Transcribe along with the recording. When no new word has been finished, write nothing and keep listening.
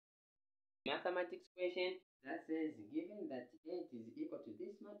Mathematics question that says given that A is equal to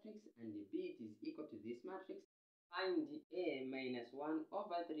this matrix and B is equal to this matrix, find A minus 1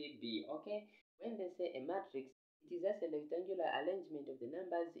 over 3B. Okay, when they say a matrix, it is just a rectangular arrangement of the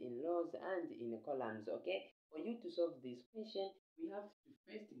numbers in rows and in columns. Okay, for you to solve this question, we have to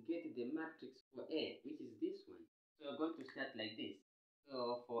first get the matrix for A, which is this one. So we're going to start like this.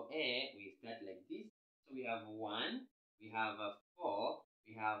 So for A, we start like this. So we have 1, we have 4,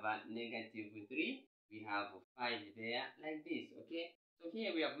 we have negative 3, we have 5 there, like this. Okay, so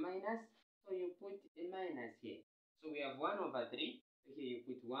here we have minus, so you put a minus here. So we have 1 over 3, so here you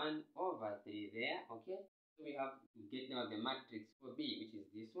put 1 over 3 there. Okay, so we have to get now the matrix for B, which is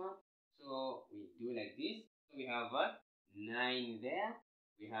this one. So we do like this. So we have 9 there,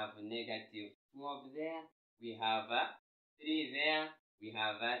 we have negative 12 there, we have 3 there, we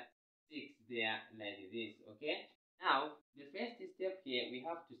have 6 there, like this. Okay, now the first step here, we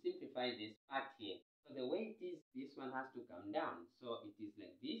have to simplify this part here. So the way it is, this one has to come down. So it is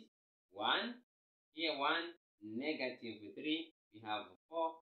like this. 1, here 1, negative 3, we have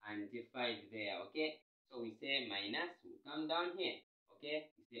 4 and 5 there. Okay, so we say minus, we come down here.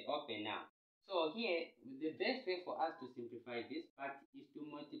 Okay, we say open now. So here, the best way for us to simplify this part is to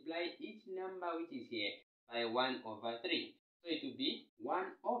multiply each number which is here by 1 over 3. So it will be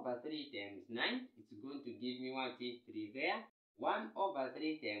 1 over 3 times 9. It's going to give me what is 3 there. 1 over 3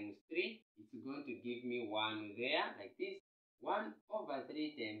 times 3. It's going to give me 1 there, like this. 1 over 3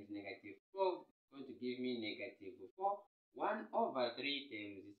 times negative 12 is going to give me negative 4. 1 over 3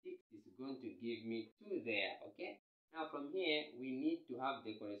 times 6 is going to give me 2 there. Okay. Now from here, we need to have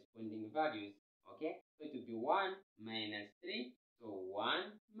the corresponding values. Okay, so it will be 1 minus 3. So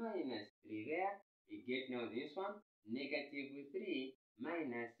 1 minus 3 there. We get now this one, negative 3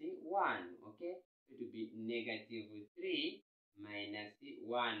 minus 1. Okay, so it will be negative 3 minus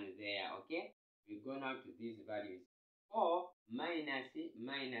 1 there. Okay, we go now to these values. 4 minus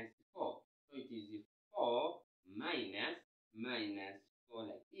 4. So it is 4 minus 4,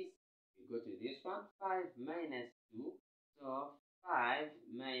 like this. We go to this one, 5 minus 2. So 5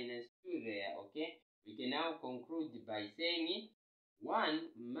 minus 2 there. Okay, we can now conclude by saying 1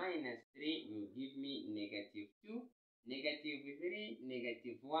 minus 3 will give me negative 2. Negative 3,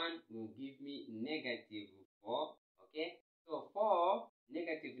 negative 1 will give me negative 4. Okay, so 4,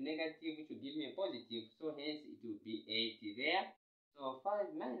 negative, which will give me a positive. So hence it will be 8 there. So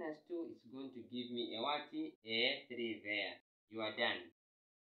 5 minus 2 is going to give me a what? A 3 there. You are done.